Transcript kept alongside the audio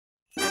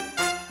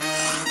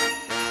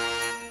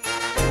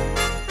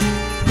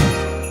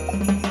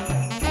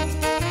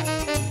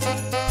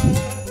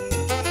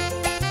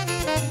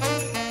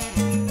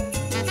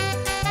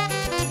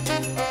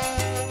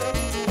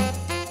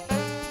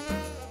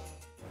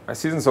My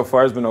season so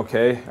far has been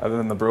okay, other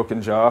than the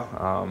broken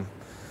jaw.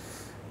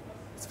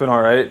 It's been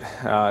all right.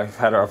 I've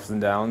had our ups and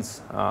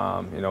downs,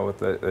 with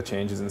the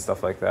changes and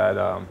stuff like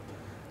that.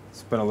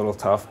 It's been a little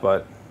tough,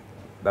 but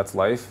that's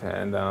life.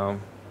 And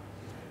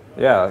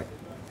yeah,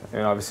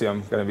 obviously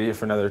I'm going to be here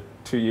for another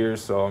 2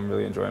 years, so I'm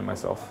really enjoying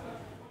myself.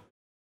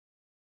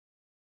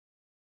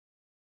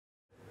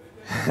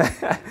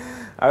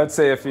 I would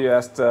say if you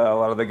asked a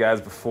lot of the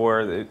guys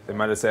before, they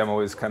might have said I'm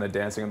always kind of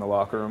dancing in the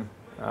locker room.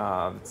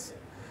 It's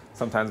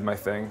sometimes my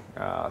thing,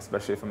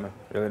 especially if I'm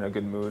really in a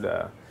good mood.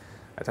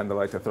 I tend to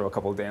like to throw a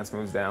couple of dance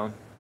moves down.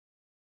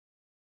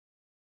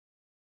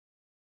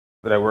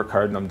 That I work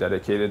hard and I'm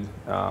dedicated.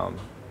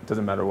 It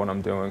doesn't matter what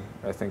I'm doing.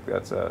 I think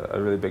that's a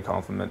really big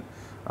compliment.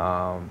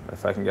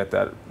 If I can get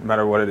that, no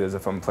matter what it is,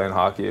 if I'm playing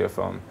hockey, if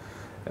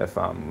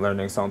I'm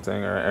learning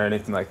something or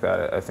anything like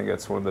that, I think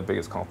that's one of the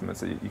biggest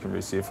compliments that you can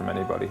receive from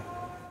anybody.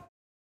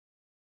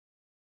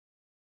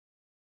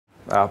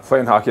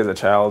 Playing hockey as a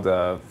child,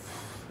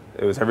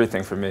 it was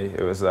everything for me.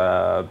 It was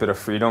a bit of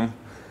freedom,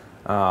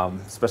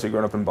 especially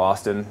growing up in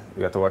Boston.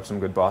 We got to watch some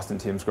good Boston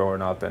teams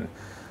growing up, and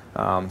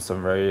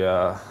some very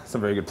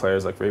good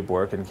players like Ray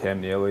Bourque and Cam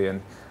Neely.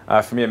 And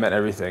for me, it meant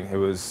everything. It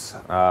was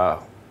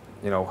how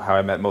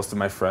I met most of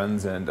my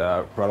friends and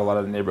brought a lot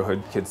of the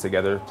neighborhood kids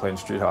together playing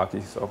street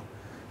hockey. So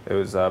it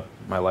was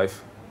my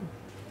life.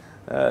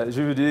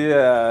 Je vous dis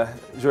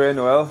joyeux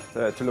Noël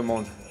tout le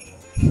monde.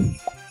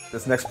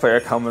 This next player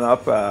coming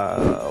up,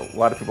 a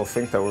lot of people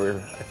think that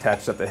we're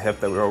attached at the hip,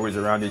 that we're always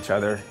around each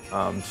other,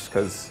 just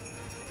because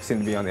we seem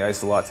to be on the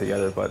ice a lot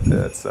together, but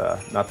it's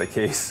not the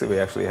case. We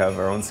actually have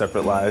our own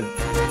separate lives.